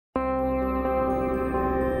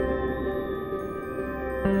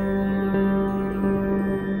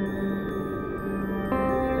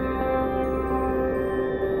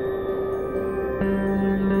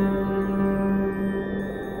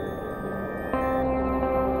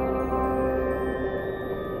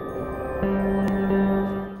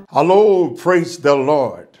Hello, praise the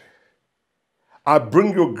Lord. I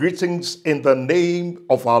bring you greetings in the name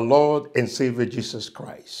of our Lord and Savior Jesus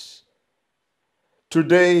Christ.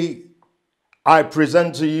 Today, I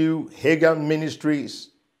present to you Hagan Ministries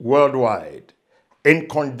Worldwide in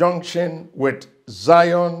conjunction with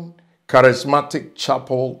Zion Charismatic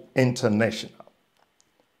Chapel International.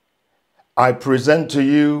 I present to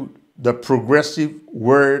you the progressive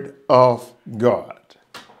Word of God.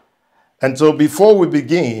 And so before we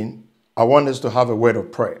begin, I want us to have a word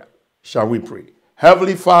of prayer. Shall we pray?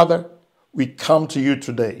 Heavenly Father, we come to you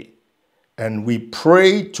today and we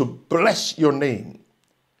pray to bless your name.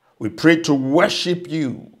 We pray to worship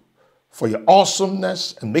you for your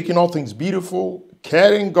awesomeness and making all things beautiful,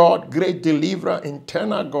 caring God, great deliverer,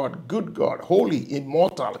 eternal God, good God, holy,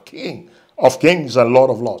 immortal, King of kings and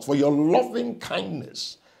Lord of lords. For your loving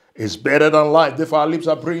kindness is better than life. Therefore our lips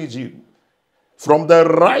are praise you. From the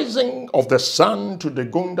rising of the sun to the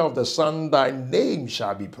going down of the sun, thy name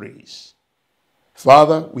shall be praised.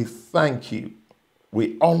 Father, we thank you.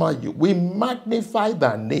 We honor you. We magnify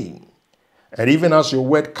thy name. And even as your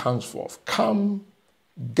word comes forth, come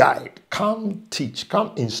guide, come teach,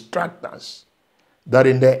 come instruct us. That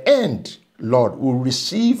in the end, Lord, we'll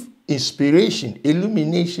receive inspiration,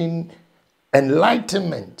 illumination,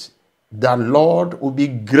 enlightenment. That, Lord, will be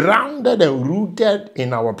grounded and rooted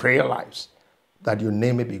in our prayer lives. That your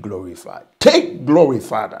name may be glorified. Take glory,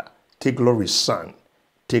 Father. Take glory, Son.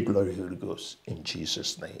 Take glory, Holy Ghost. In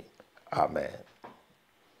Jesus' name. Amen.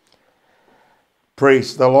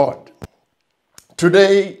 Praise the Lord.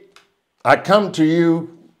 Today, I come to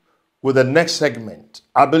you with the next segment.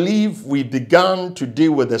 I believe we began to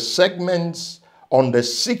deal with the segments on the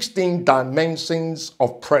 16 dimensions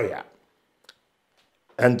of prayer.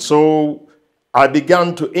 And so I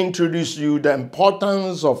began to introduce you the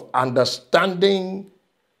importance of understanding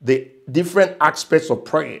the different aspects of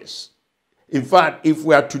prayers. In fact, if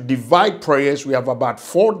we are to divide prayers, we have about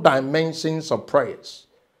 4 dimensions of prayers.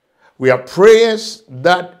 We have prayers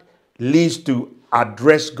that leads to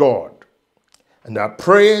address God. And there are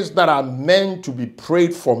prayers that are meant to be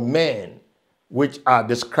prayed for men, which are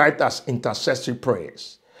described as intercessory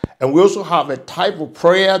prayers. And we also have a type of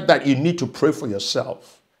prayer that you need to pray for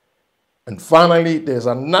yourself. And finally, there's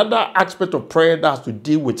another aspect of prayer that has to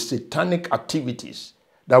deal with satanic activities,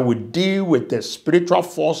 that would deal with the spiritual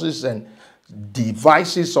forces and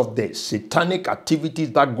devices of the satanic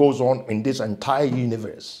activities that goes on in this entire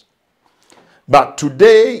universe. But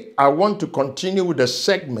today, I want to continue with the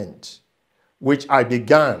segment which I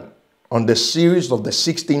began on the series of the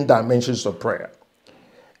 16 dimensions of prayer.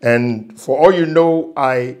 And for all you know,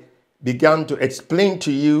 I began to explain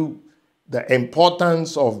to you the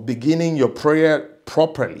importance of beginning your prayer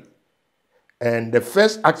properly. And the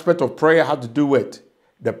first aspect of prayer had to do with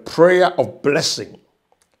the prayer of blessing.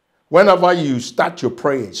 Whenever you start your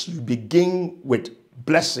prayers, you begin with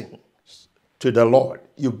blessings to the Lord.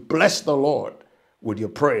 You bless the Lord with your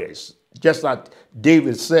prayers. Just like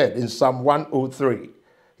David said in Psalm 103.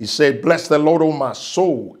 He said, "Bless the Lord, O my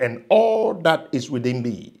soul, and all that is within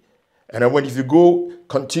me." And then if you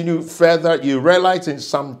continue further, you realize in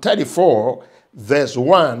Psalm 34, verse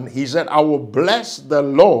 1, he said, "I will bless the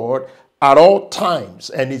Lord at all times,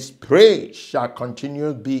 and his praise shall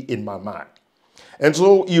continually be in my mouth." And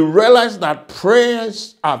so you realize that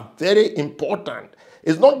prayers are very important.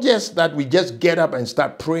 It's not just that we just get up and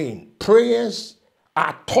start praying. Prayers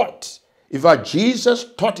are taught. In fact, Jesus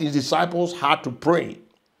taught his disciples how to pray.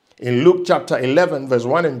 In Luke chapter 11, verse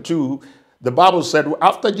 1 and 2, the Bible said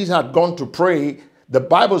after Jesus had gone to pray, the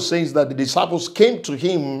Bible says that the disciples came to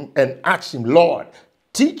him and asked him, "Lord,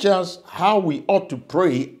 teach us how we ought to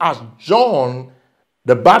pray as John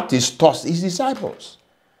the Baptist taught his disciples."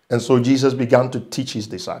 And so Jesus began to teach his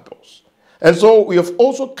disciples. And so we have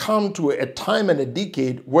also come to a time and a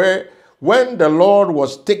decade where when the Lord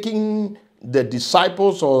was taking the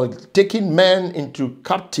disciples or taking men into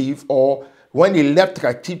captive, or when he left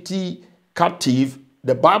captivity captive,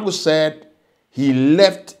 the Bible said he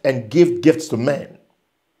left and gave gifts to men.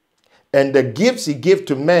 And the gifts he gave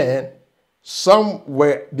to men, some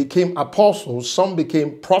became apostles, some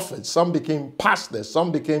became prophets, some became pastors,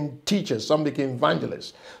 some became teachers, some became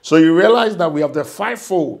evangelists. So you realize that we have the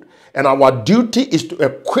fivefold, and our duty is to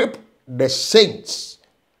equip the saints,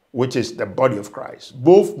 which is the body of Christ,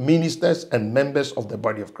 both ministers and members of the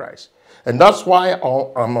body of Christ. And that's why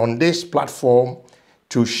I'm on this platform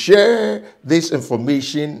to share this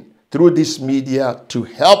information through this media to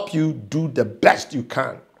help you do the best you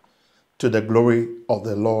can to the glory of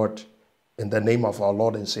the Lord in the name of our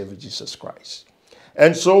Lord and Savior Jesus Christ.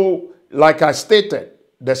 And so, like I stated,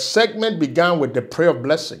 the segment began with the prayer of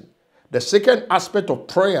blessing. The second aspect of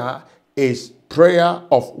prayer is prayer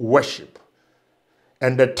of worship.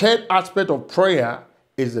 And the third aspect of prayer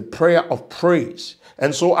is the prayer of praise.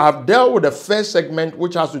 And so I've dealt with the first segment,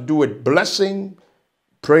 which has to do with blessing,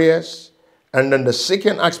 prayers. And then the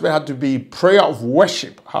second aspect had to be prayer of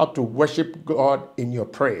worship, how to worship God in your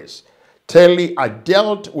prayers. Thirdly, I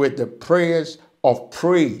dealt with the prayers of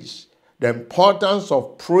praise, the importance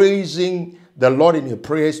of praising the Lord in your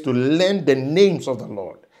prayers, to learn the names of the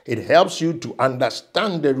Lord. It helps you to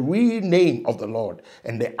understand the real name of the Lord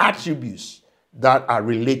and the attributes that are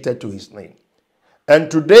related to his name. And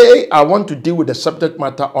today I want to deal with the subject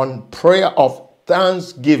matter on prayer of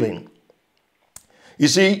thanksgiving. You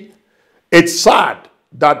see, it's sad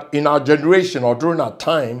that in our generation or during our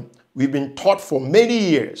time, we've been taught for many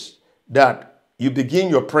years that you begin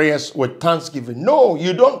your prayers with thanksgiving. No,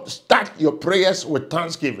 you don't start your prayers with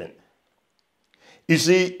thanksgiving. You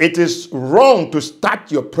see, it is wrong to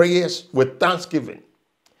start your prayers with thanksgiving.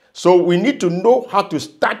 So we need to know how to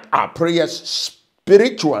start our prayers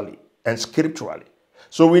spiritually and scripturally.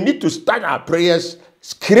 So we need to start our prayers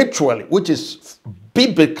scripturally, which is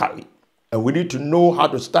biblically. And we need to know how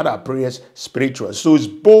to start our prayers spiritually. So it's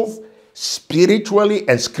both spiritually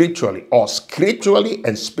and scripturally, or scripturally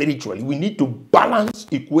and spiritually. We need to balance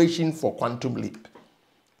equation for quantum leap,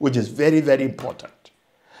 which is very, very important.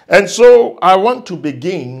 And so I want to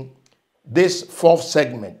begin this fourth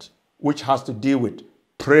segment, which has to deal with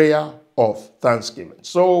prayer of thanksgiving.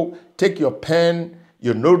 So take your pen,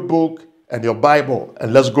 your notebook, and your Bible,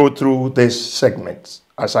 and let's go through this segment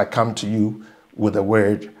as I come to you with the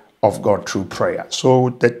word of God through prayer. So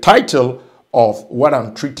the title of what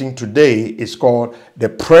I'm treating today is called the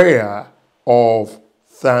prayer of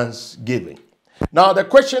thanksgiving. Now the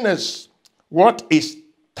question is, what is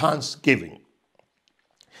thanksgiving?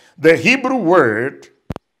 The Hebrew word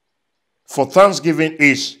for thanksgiving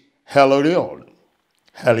is hallel,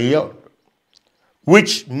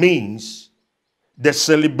 which means the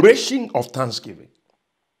celebration of thanksgiving.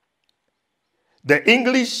 The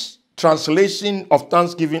English translation of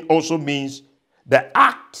thanksgiving also means the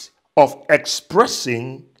act of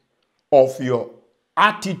expressing of your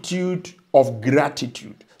attitude of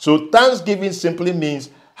gratitude. So thanksgiving simply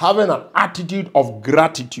means having an attitude of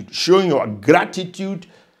gratitude, showing your gratitude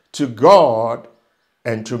to God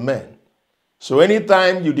and to men. So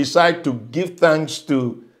anytime you decide to give thanks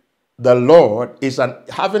to the Lord, is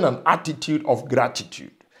having an attitude of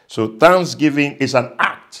gratitude. So thanksgiving is an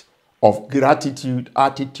act of gratitude,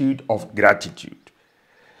 attitude of gratitude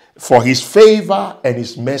for his favor and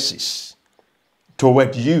his mercies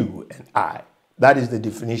toward you and I. That is the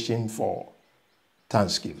definition for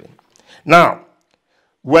thanksgiving. Now,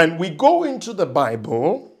 when we go into the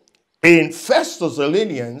Bible, in 1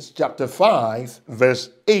 Thessalonians chapter 5, verse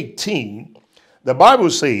 18, the Bible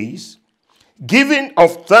says, giving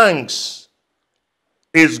of thanks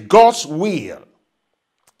is God's will.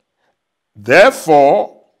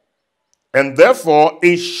 Therefore,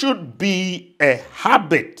 it should be a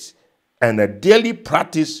habit and a daily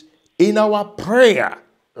practice in our prayer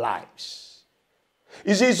lives.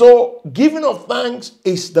 You see, so giving of thanks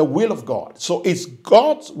is the will of God. So it's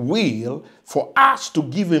God's will for us to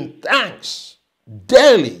give him thanks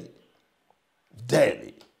daily.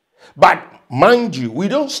 But mind you, we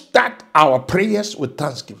don't start our prayers with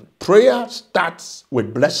thanksgiving. Prayer starts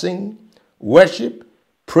with blessing, worship,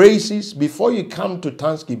 praises before you come to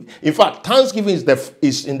thanksgiving. In fact, thanksgiving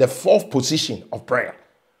is in the fourth position of prayer.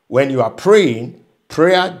 When you are praying,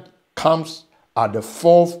 prayer comes at the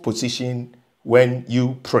fourth position when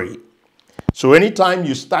you pray. So anytime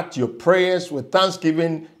you start your prayers with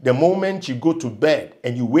thanksgiving, the moment you go to bed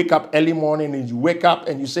and you wake up early morning and you wake up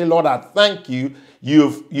and you say, Lord, I thank you.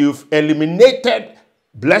 You've eliminated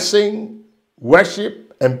blessing,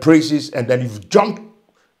 worship, and praises, and then you've jumped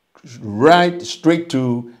right straight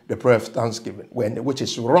to the prayer of thanksgiving, which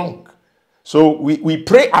is wrong. So we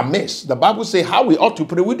pray amiss. The Bible says how we ought to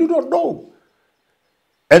pray, we do not know.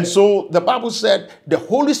 And so the Bible said the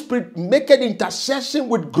Holy Spirit maketh intercession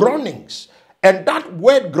with groanings. And that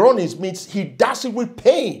word groanings means he does it with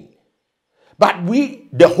pain. But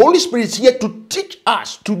the Holy Spirit is here to teach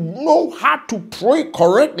us to know how to pray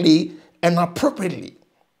correctly and appropriately.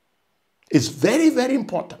 It's very, very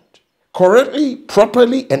important. Correctly,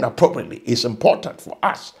 properly, and appropriately. It's important for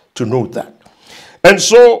us to know that. And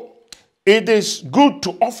so it is good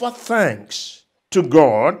to offer thanks to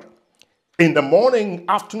God in the morning,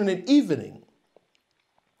 afternoon, and evening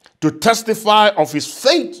to testify of his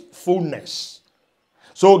faithfulness.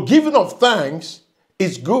 So giving of thanks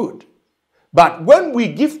is good. But when we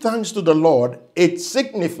give thanks to the Lord, it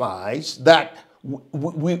signifies that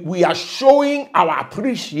we are showing our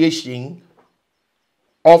appreciation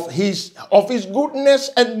of his goodness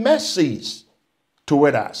and mercies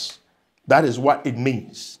toward us. That is what it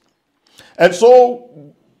means. And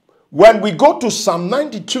so when we go to Psalm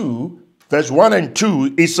 92, verse 1 and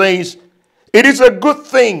 2, it says, "It is a good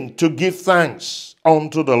thing to give thanks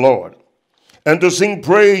unto the Lord, and to sing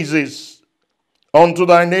praises unto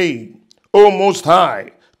thy name, O Most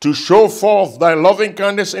High, to show forth thy loving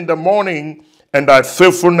kindness in the morning and thy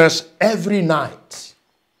faithfulness every night."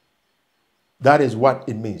 That is what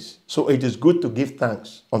it means. So it is good to give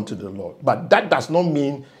thanks unto the Lord. But that does not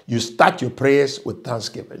mean you start your prayers with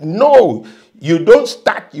thanksgiving. No, you don't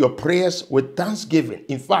start your prayers with thanksgiving.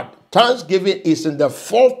 In fact, thanksgiving is in the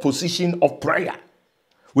fourth position of prayer.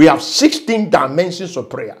 We have 16 dimensions of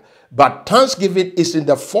prayer, but thanksgiving is in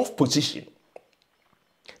the fourth position.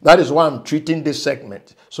 That is why I'm treating this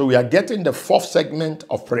segment. So we are getting the fourth segment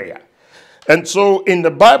of prayer. And so in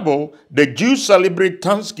the Bible, the Jews celebrate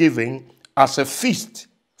Thanksgiving as a feast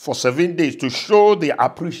for 7 days to show their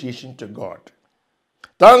appreciation to God.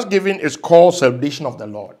 Thanksgiving is called celebration of the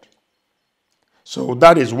Lord. So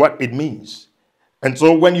that is what it means. And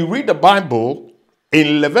so when you read the Bible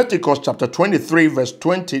in Leviticus chapter 23, verse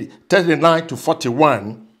 39 to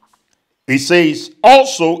 41, it says,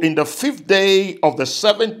 "Also in the 5th day of the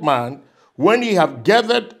 7th month, when ye have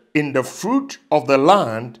gathered in the fruit of the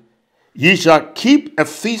land, ye shall keep a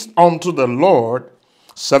feast unto the Lord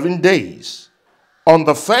 7 days. On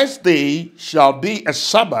the first day shall be a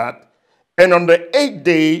Sabbath, and on the 8th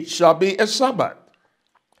day shall be a Sabbath.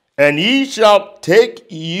 And ye shall take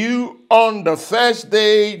you on the first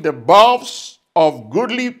day the boughs of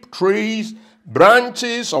goodly trees,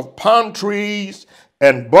 branches of palm trees,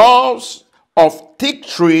 and boughs of thick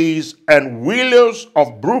trees, and willows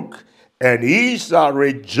of brook, and ye shall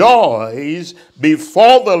rejoice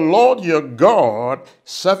before the Lord your God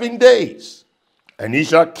 7 days. And ye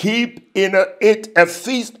shall keep in it a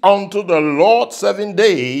feast unto the Lord 7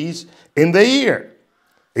 days in the year.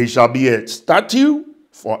 It shall be a statute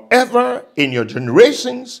forever in your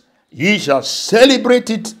generations. Ye shall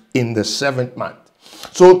celebrate it in the 7th month."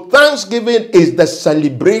 So Thanksgiving is the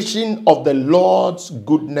celebration of the Lord's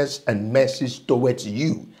goodness and mercy towards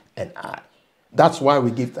you and I. That's why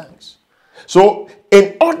we give thanks. So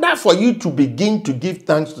in order for you to begin to give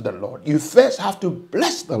thanks to the Lord, you first have to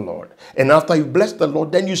bless the Lord. And after you bless the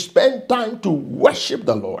Lord, then you spend time to worship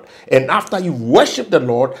the Lord. And after you worship the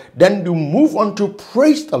Lord, then you move on to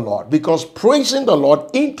praise the Lord, because praising the Lord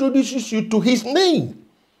introduces you to his name,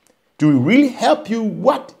 to really help you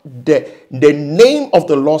what the name of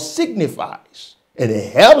the Lord signifies. And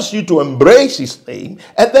it helps you to embrace his name,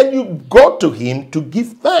 and then you go to him to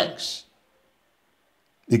give thanks.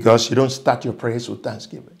 Because you don't start your prayers with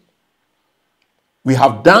thanksgiving. We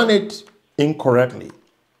have done it incorrectly.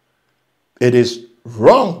 It is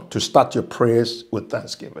wrong to start your prayers with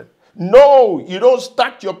thanksgiving. No, you don't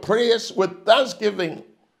start your prayers with thanksgiving.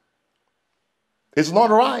 It's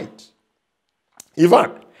not right. In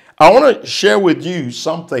fact, I want to share with you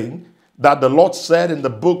something that the Lord said in the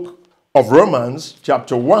book of Romans,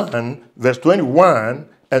 chapter 1, verse 21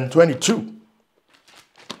 and 22.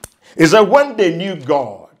 It said, "When they knew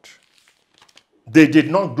God, they did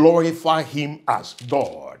not glorify him as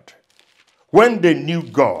God." When they knew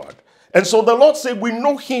God. And so the Lord said, we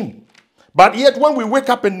know him. But yet when we wake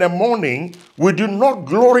up in the morning, we do not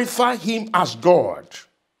glorify him as God.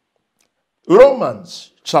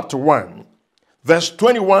 Romans chapter 1, verse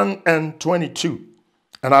 21 and 22.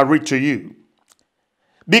 And I read to you.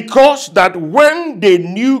 "Because that when they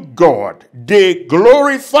knew God, they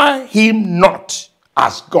glorify him not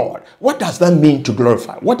as God." What does that mean, to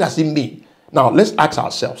glorify? What does it mean? Now, let's ask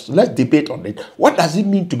ourselves. Let's debate on it. What does it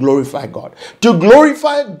mean to glorify God? To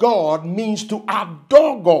glorify God means to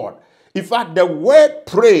adore God. In fact, the word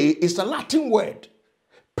pray is a Latin word.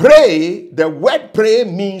 Pray, the word pray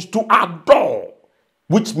means to adore,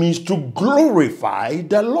 which means to glorify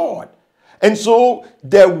the Lord. And so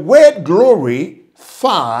the word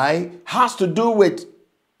glorify has to do with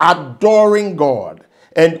adoring God.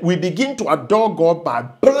 And we begin to adore God by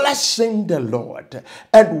blessing the Lord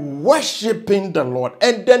and worshiping the Lord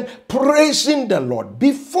and then praising the Lord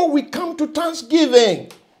before we come to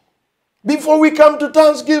thanksgiving. Before we come to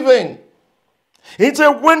thanksgiving. It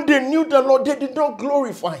said when they knew the Lord, they did not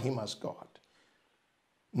glorify him as God.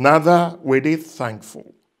 Neither were they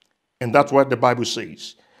thankful. And that's what the Bible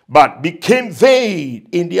says. But became vain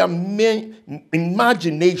in their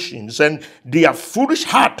imaginations, and their foolish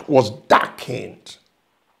heart was darkened.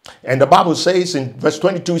 And the Bible says in verse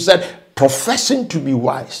 22, it said, professing to be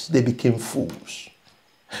wise, they became fools.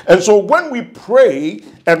 And so when we pray,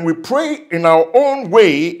 and we pray in our own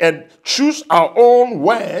way and choose our own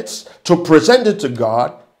words to present it to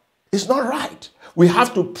God, it's not right. We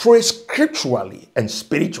have to pray scripturally and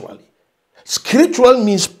spiritually. Spiritual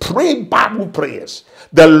means pray Bible prayers.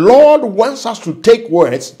 The Lord wants us to take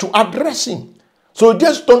words to address him. So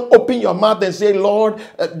just don't open your mouth and say, Lord,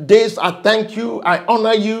 this, I thank you, I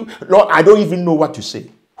honor you. Lord, I don't even know what to say.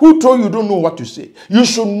 Who told you don't know what to say? You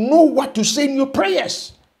should know what to say in your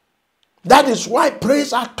prayers. That is why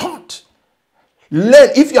prayers are taught. Learn.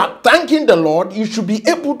 If you are thanking the Lord, you should be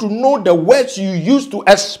able to know the words you use to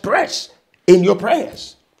express in your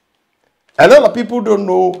prayers. A lot of people don't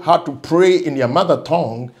know how to pray in their mother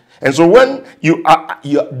tongue. And so when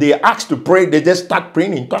they are asked to pray, they just start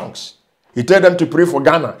praying in tongues. You tell them to pray for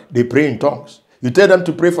Ghana, they pray in tongues. You tell them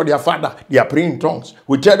to pray for their father, they are praying in tongues.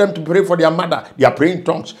 We tell them to pray for their mother, they are praying in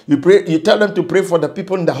tongues. You tell them to pray for the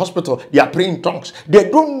people in the hospital, they are praying in tongues. They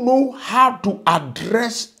don't know how to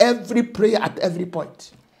address every prayer at every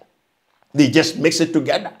point. They just mix it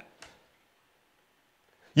together.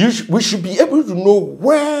 We should be able to know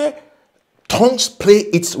where tongues play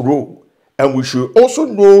its role. And we should also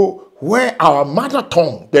know where our mother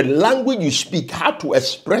tongue, the language you speak, how to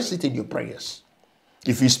express it in your prayers.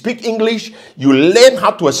 If you speak English, you learn how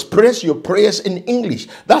to express your prayers in English.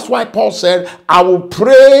 That's why Paul said, I will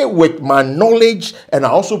pray with my knowledge and I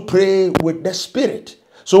also pray with the Spirit.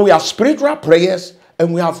 So we have spiritual prayers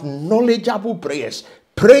and we have knowledgeable prayers.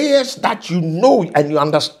 Prayers that you know and you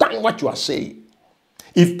understand what you are saying.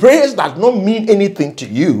 If prayers does not mean anything to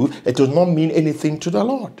you, it does not mean anything to the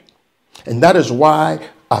Lord. And that is why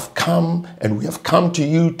I've come and we have come to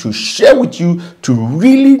you to share with you to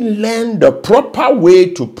really learn the proper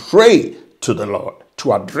way to pray to the Lord,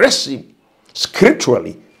 to address him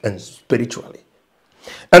scripturally and spiritually.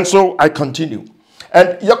 And so I continue.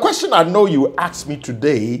 And your question I know you asked me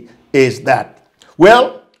today is that,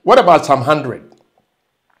 well, what about Psalm 100?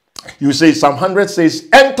 You say Psalm 100 says,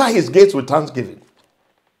 enter his gates with thanksgiving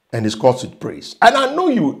and his courts with praise. And I know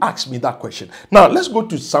you asked me that question. Now, let's go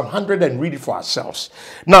to Psalm 100 and read it for ourselves.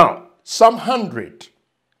 Now, Psalm 100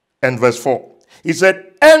 and verse 4. He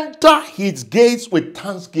said, enter his gates with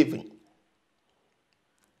thanksgiving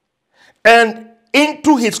and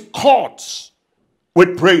into his courts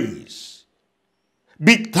with praise.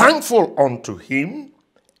 Be thankful unto him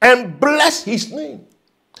and bless his name.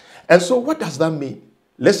 And so what does that mean?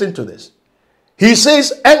 Listen to this. He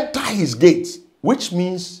says, enter his gates, which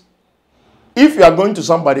means if you are going to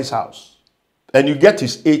somebody's house and you get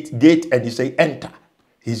his gate and you say enter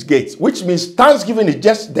his gates, which means thanksgiving is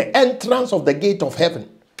just the entrance of the gate of heaven.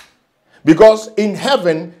 Because in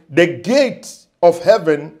heaven, the gate of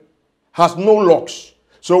heaven has no locks.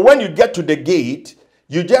 So when you get to the gate,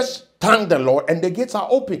 you just thank the Lord and the gates are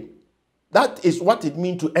open. That is what it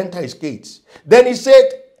means to enter his gates. Then he said,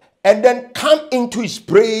 and then come into his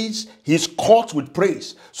praise, his courts with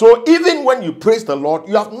praise. So even when you praise the Lord,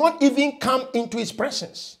 you have not even come into his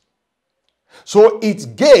presence. So its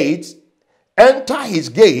gates, enter his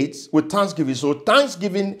gates with thanksgiving. So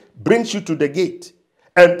thanksgiving brings you to the gate.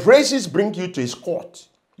 And praises bring you to his court.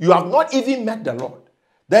 You have not even met the Lord.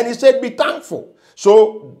 Then he said, be thankful.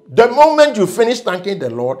 So the moment you finish thanking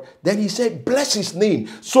the Lord, then he said, bless his name.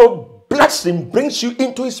 So blessing brings you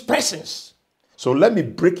into his presence. So let me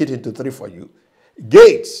break it into three for you.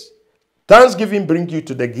 Gates. Thanksgiving brings you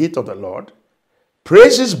to the gate of the Lord.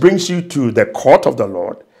 Praises brings you to the court of the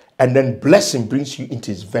Lord. And then blessing brings you into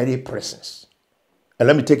his very presence. And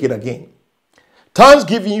let me take it again.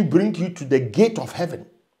 Thanksgiving brings you to the gate of heaven.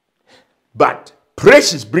 But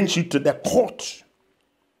praises brings you to the court,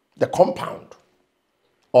 the compound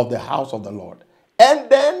of the house of the Lord. And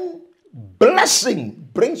then blessing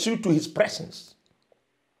brings you to his presence.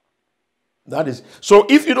 That is, so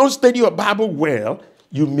if you don't study your Bible well,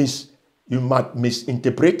 you might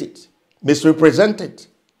misinterpret it, misrepresent it,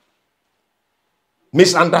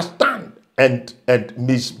 misunderstand, and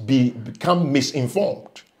become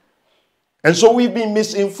misinformed. And so we've been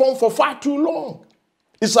misinformed for far too long.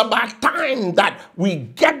 It's about time that we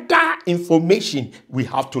get that information. We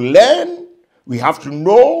have to learn, we have to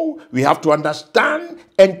know, we have to understand,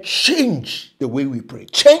 and change the way we pray.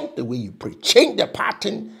 Change the way you pray. Change the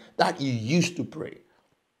pattern that you used to pray.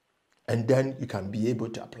 And then you can be able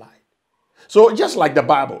to apply. So just like the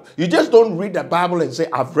Bible, you just don't read the Bible and say,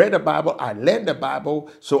 I've read the Bible, I learned the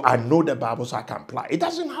Bible, so I know the Bible, so I can apply. It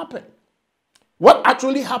doesn't happen. What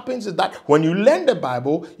actually happens is that when you learn the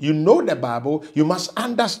Bible, you know the Bible, you must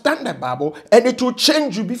understand the Bible, and it will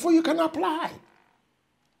change you before you can apply.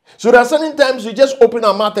 So there are certain times we just open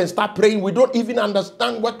our mouth and start praying, we don't even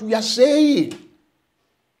understand what we are saying.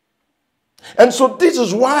 And so this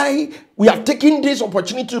is why we are taking this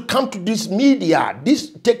opportunity to come to this media,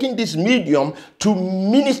 taking this medium to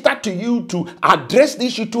minister to you, to address the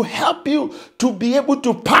issue, to help you to be able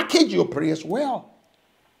to package your prayers well.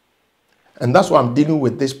 And that's why I'm dealing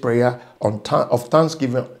with this prayer of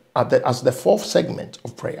thanksgiving as the fourth segment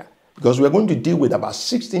of prayer, because we're going to deal with about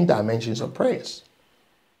 16 dimensions of prayers.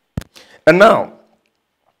 And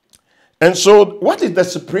so what is the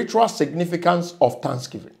spiritual significance of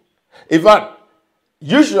thanksgiving? In fact,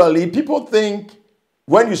 usually people think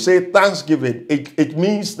when you say thanksgiving, it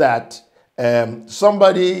means that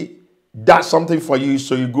somebody does something for you,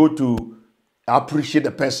 so you go to appreciate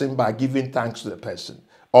the person by giving thanks to the person.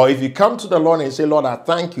 Or if you come to the Lord and say, Lord, I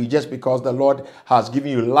thank you just because the Lord has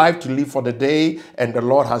given you life to live for the day, and the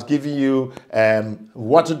Lord has given you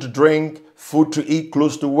water to drink, food to eat,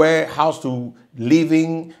 clothes to wear, house to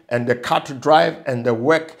living, and the car to drive, and the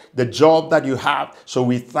work, the job that you have. So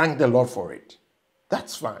we thank the Lord for it.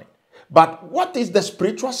 That's fine. But what is the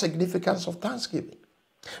spiritual significance of thanksgiving?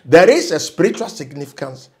 There is a spiritual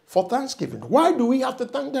significance for thanksgiving. Why do we have to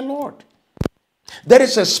thank the Lord? There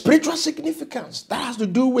is a spiritual significance that has to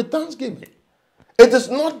do with thanksgiving. It is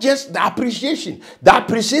not just the appreciation. The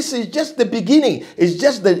appreciation is just the beginning. It's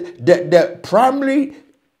just the primary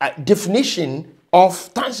definition of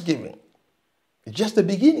thanksgiving. It's just the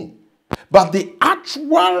beginning. But the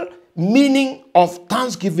actual meaning of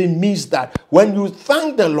thanksgiving means that when you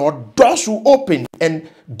thank the Lord, doors will open, and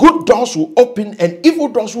good doors will open and evil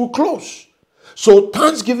doors will close. So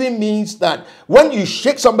thanksgiving means that when you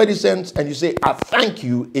shake somebody's hands and you say, I thank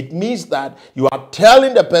you, it means that you are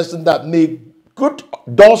telling the person that may good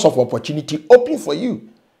doors of opportunity open for you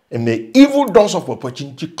and may evil doors of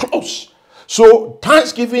opportunity close. So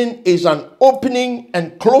thanksgiving is an opening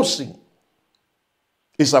and closing.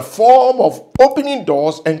 It's a form of opening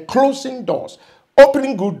doors and closing doors.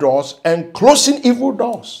 Opening good doors and closing evil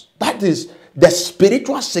doors. That is the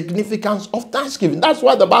spiritual significance of thanksgiving. That's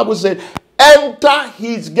why the Bible said, enter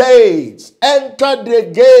his gates. Enter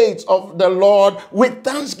the gates of the Lord with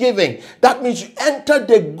thanksgiving. That means you enter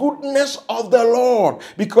the goodness of the Lord.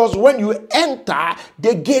 Because when you enter,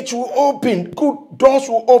 the gates will open. Good doors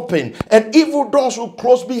will open. And evil doors will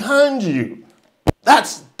close behind you.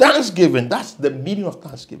 That's thanksgiving. That's the meaning of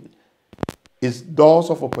thanksgiving. It's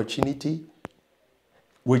doors of opportunity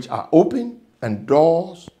which are open, and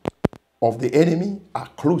doors of the enemy are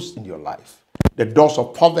closed in your life. The doors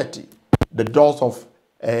of poverty, the doors of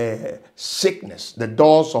sickness, the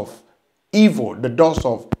doors of evil, the doors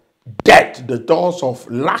of death, the doors of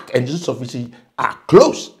lack and insufficiency are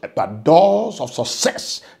closed. But doors of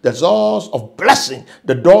success, the doors of blessing,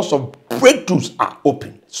 the doors of breakthroughs are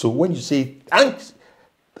open. So when you say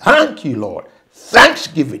thank you, Lord,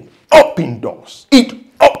 thanksgiving, open doors, it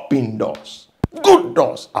open doors. Good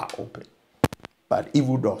doors are open, but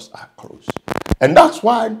evil doors are closed. And that's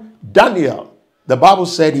why Daniel, the Bible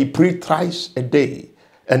said he prayed thrice a day.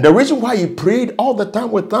 And the reason why he prayed all the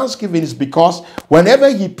time with thanksgiving is because whenever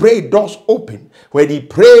he prayed, doors opened. When he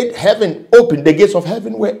prayed, heaven opened. The gates of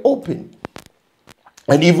heaven were open.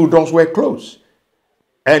 And evil doors were closed.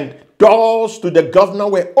 And doors to the governor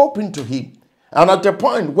were open to him. And at the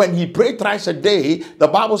point when he prayed thrice a day, the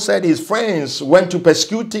Bible said his friends went to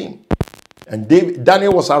persecute him. And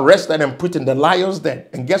Daniel was arrested and put in the lion's den.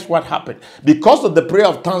 And guess what happened? Because of the prayer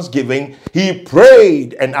of thanksgiving, he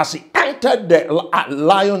prayed. And as he entered the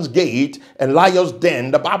lion's gate and lion's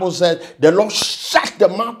den, the Bible said the Lord shut the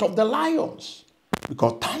mouth of the lions.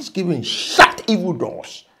 Because thanksgiving shut evil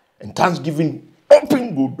doors. And thanksgiving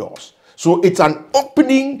opened good doors. So it's an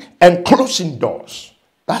opening and closing doors.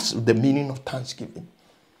 That's the meaning of thanksgiving.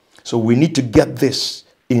 So we need to get this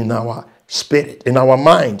in our spirit, in our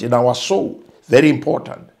mind, in our soul. Very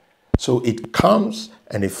important. So it comes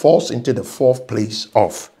and it falls into the fourth place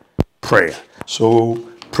of prayer. So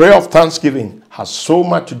prayer of thanksgiving has so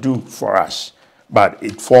much to do for us, but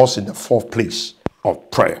it falls in the fourth place of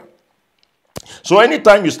prayer. So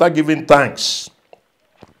anytime you start giving thanks,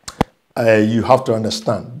 you have to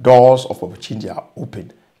understand doors of opportunity are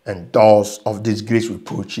open and doors of disgrace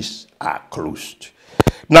reproaches are closed.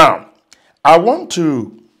 Now, I want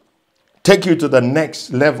to take you to the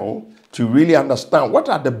next level to really understand what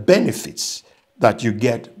are the benefits that you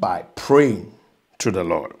get by praying to the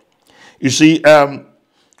Lord. You see,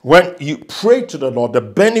 when you pray to the Lord, the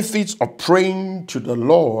benefits of praying to the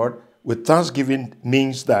Lord with thanksgiving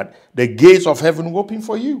means that the gates of heaven will open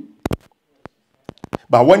for you.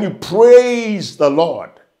 But when you praise the Lord,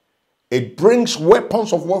 it brings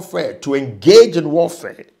weapons of warfare to engage in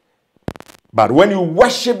warfare. But when you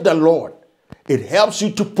worship the Lord, it helps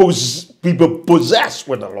you to be possessed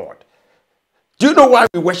with the Lord, Do you know why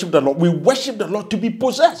we worship the Lord? We worship the Lord to be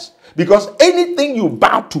possessed. Because anything you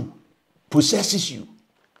bow to possesses you.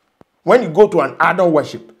 When you go to an idol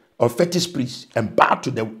worship or fetish priest and bow to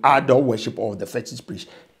the idol worship or the fetish priest,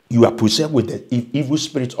 you are possessed with the evil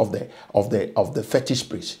spirit of the fetish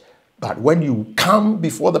priest. But when you come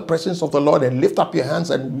before the presence of the Lord and lift up your hands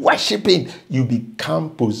and worship Him, you become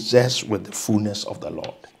possessed with the fullness of the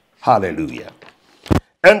Lord. Hallelujah.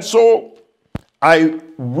 And so I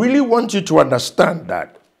really want you to understand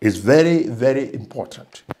that it's very, very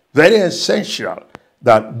important, very essential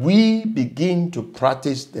that we begin to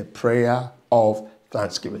practice the prayer of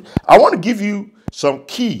thanksgiving. I want to give you some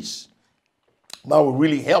keys that will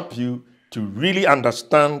really help you to really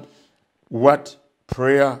understand what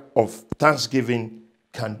prayer of thanksgiving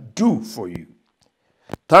can do for you.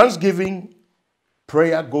 Thanksgiving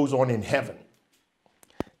prayer goes on in heaven.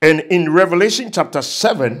 And in Revelation chapter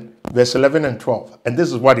 7, verse 11 and 12, and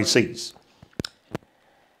this is what it says.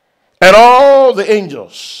 And all the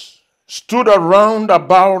angels stood around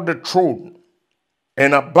about the throne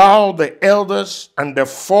and about the elders and the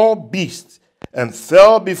four beasts, and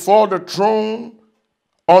fell before the throne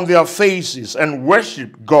on their faces and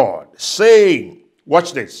worshiped God, saying,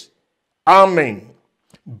 watch this, Amen,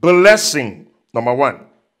 blessing, number 1,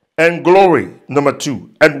 and glory, number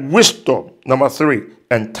 2, and wisdom, number 3,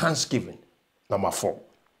 and thanksgiving, number 4.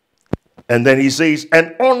 And then he says,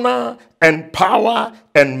 and honor and power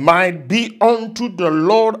and might be unto the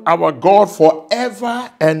Lord our God forever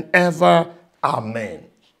and ever. Amen.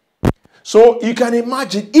 So you can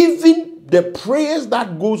imagine, even the prayers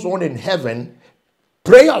that goes on in heaven,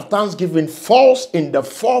 prayer of thanksgiving falls in the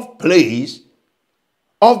fourth place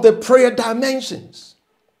of the prayer dimensions.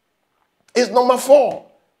 It's number 4.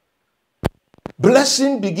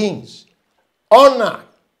 Blessing begins. Honor,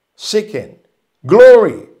 second.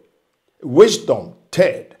 Glory, wisdom,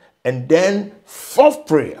 third. And then fourth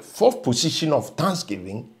prayer, fourth position of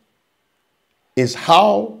thanksgiving is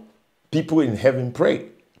how people in heaven pray.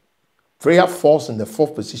 Prayer falls in the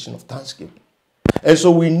fourth position of thanksgiving. And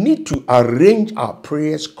so we need to arrange our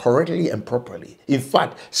prayers correctly and properly. In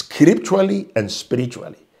fact, scripturally and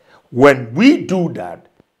spiritually. When we do that,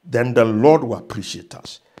 then the Lord will appreciate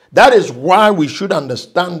us. That is why we should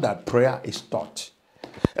understand that prayer is taught.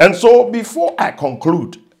 And so before I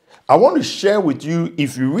conclude, I want to share with you,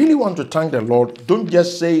 if you really want to thank the Lord, don't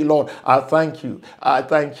just say, Lord, I thank you. I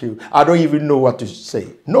thank you. I don't even know what to say.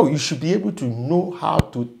 No, you should be able to know how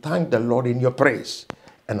to thank the Lord in your praise.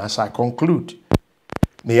 And as I conclude,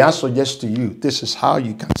 may I suggest to you, this is how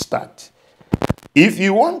you can start. If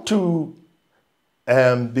you want to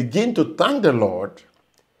begin to thank the Lord,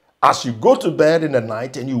 as you go to bed in the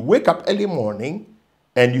night and you wake up early morning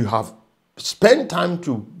and you have spent time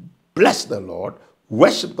to bless the Lord,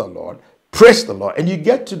 worship the Lord, praise the Lord, and you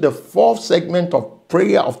get to the fourth segment of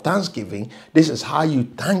prayer of thanksgiving, this is how you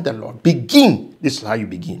thank the Lord. This is how you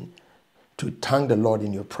begin to thank the Lord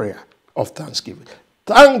in your prayer of thanksgiving.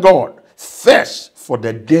 Thank God first for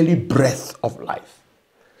the daily breath of life.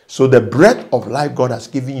 So the breath of life God has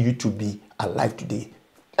given you to be alive today.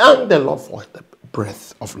 Thank the Lord for the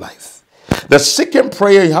breath of life. The second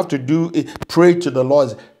prayer you have to do is pray to the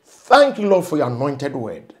Lord. Thank you, Lord, for your anointed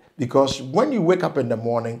word. Because when you wake up in the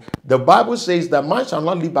morning, the Bible says that man shall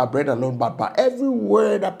not live by bread alone, but by every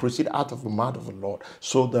word that proceeds out of the mouth of the Lord.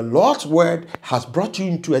 So the Lord's word has brought you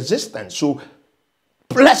into existence. So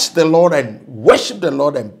bless the Lord and worship the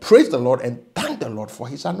Lord and praise the Lord and thank the Lord for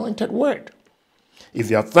his anointed word.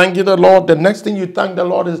 If you are thanking the Lord, the next thing you thank the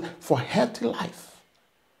Lord is for healthy life.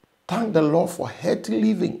 Thank the Lord for healthy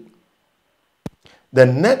living. The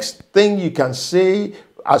next thing you can say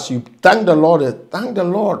as you thank the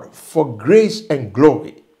Lord for grace and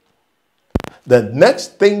glory. The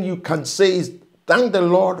next thing you can say is thank the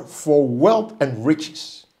Lord for wealth and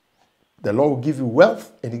riches. The Lord will give you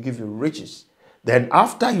wealth and He'll give you riches. Then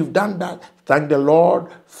after you've done that, thank the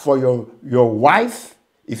Lord for your wife,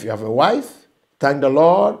 if you have a wife. Thank the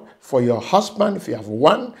Lord for your husband, if you have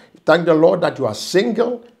one. Thank the Lord that you are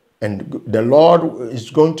single. And the Lord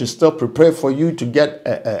is going to still prepare for you to get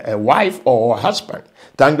a wife or a husband.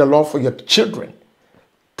 Thank the Lord for your children.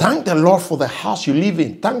 Thank the Lord for the house you live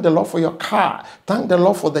in. Thank the Lord for your car. Thank the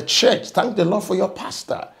Lord for the church. Thank the Lord for your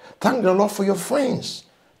pastor. Thank the Lord for your friends.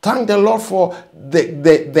 Thank the Lord for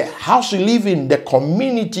the house you live in, the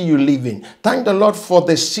community you live in. Thank the Lord for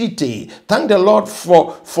the city. Thank the Lord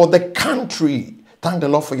for the country. Thank the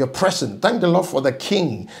Lord for your president. Thank the Lord for the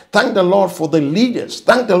king. Thank the Lord for the leaders.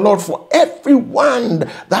 Thank the Lord for everyone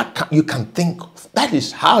that you can think of. That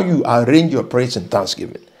is how you arrange your praise and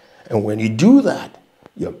thanksgiving. And when you do that,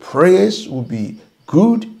 your prayers will be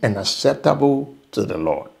good and acceptable to the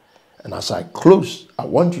Lord. And as I close, I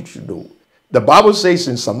want you to know, the Bible says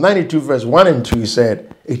in Psalm 92 verse 1 and 2, he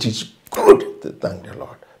said, it is good to thank the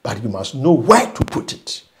Lord, but you must know where to put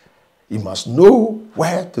it. You must know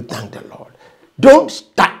where to thank the Lord. Don't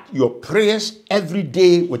start your prayers every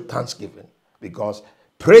day with thanksgiving, because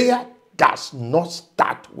prayer does not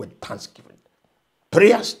start with thanksgiving.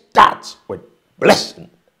 Prayer starts with blessing.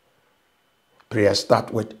 Prayer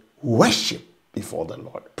starts with worship before the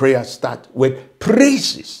Lord. Prayer starts with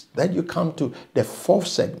praises. Then you come to the fourth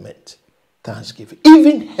segment, thanksgiving.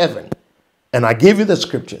 Even heaven, and I gave you the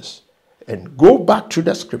scriptures, and go back to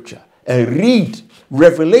the scripture and read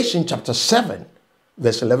Revelation chapter 7,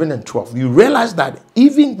 verse 11 and 12. You realize that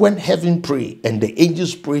even when heaven pray and the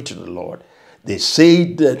angels pray to the Lord, they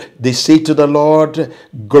say to the Lord,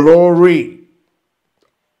 glory,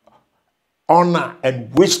 honor,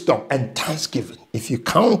 and wisdom, and thanksgiving. If you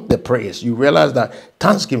count the prayers, you realize that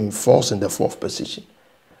thanksgiving falls in the fourth position.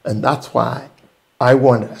 And that's why I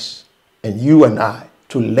want us, and you and I,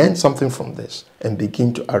 to learn something from this and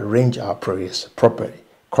begin to arrange our prayers properly,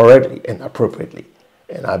 correctly, and appropriately.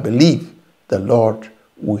 And I believe the Lord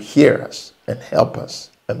will hear us and help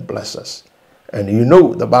us and bless us. And you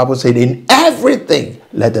know, the Bible said, in everything,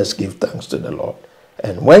 let us give thanks to the Lord.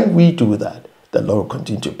 And when we do that, the Lord will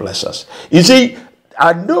continue to bless us. You see,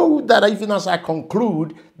 I know that even as I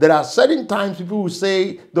conclude, there are certain times people will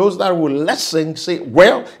say, those that will listen, say,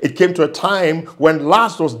 well, it came to a time when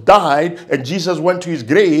Lazarus died and Jesus went to his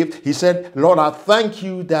grave. He said, Lord, I thank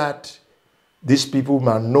you that these people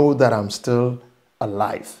might know that I'm still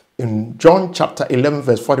alive. In John chapter 11,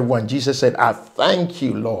 verse 41, Jesus said, I thank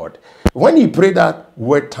you, Lord. When he prayed that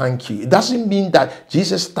word, thank you, it doesn't mean that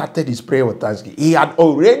Jesus started his prayer with thanksgiving. He had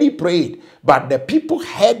already prayed, but the people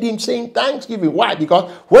heard him saying thanksgiving. Why?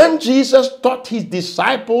 Because when Jesus taught his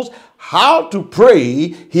disciples how to pray,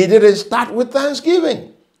 he didn't start with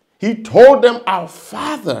thanksgiving. He told them, our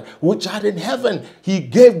Father, which art in heaven. He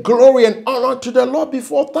gave glory and honor to the Lord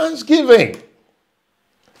before thanksgiving.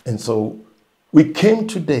 And so we came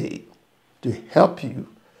today to help you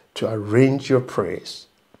to arrange your prayers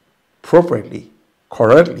properly,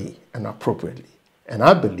 correctly, and appropriately. And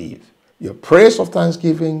I believe your prayers of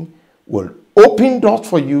thanksgiving will open doors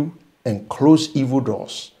for you and close evil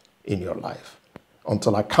doors in your life.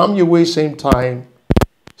 Until I come your way same time,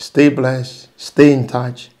 stay blessed, stay in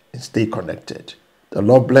touch, and stay connected. The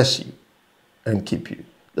Lord bless you and keep you.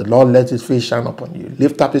 The Lord let his face shine upon you,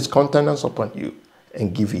 lift up his countenance upon you,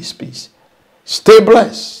 and give his peace. Stay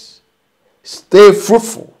blessed, stay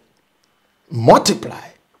fruitful, multiply,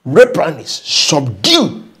 replenish,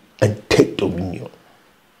 subdue, and take dominion.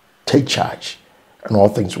 Take charge, and all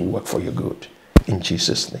things will work for your good. In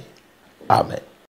Jesus' name, amen.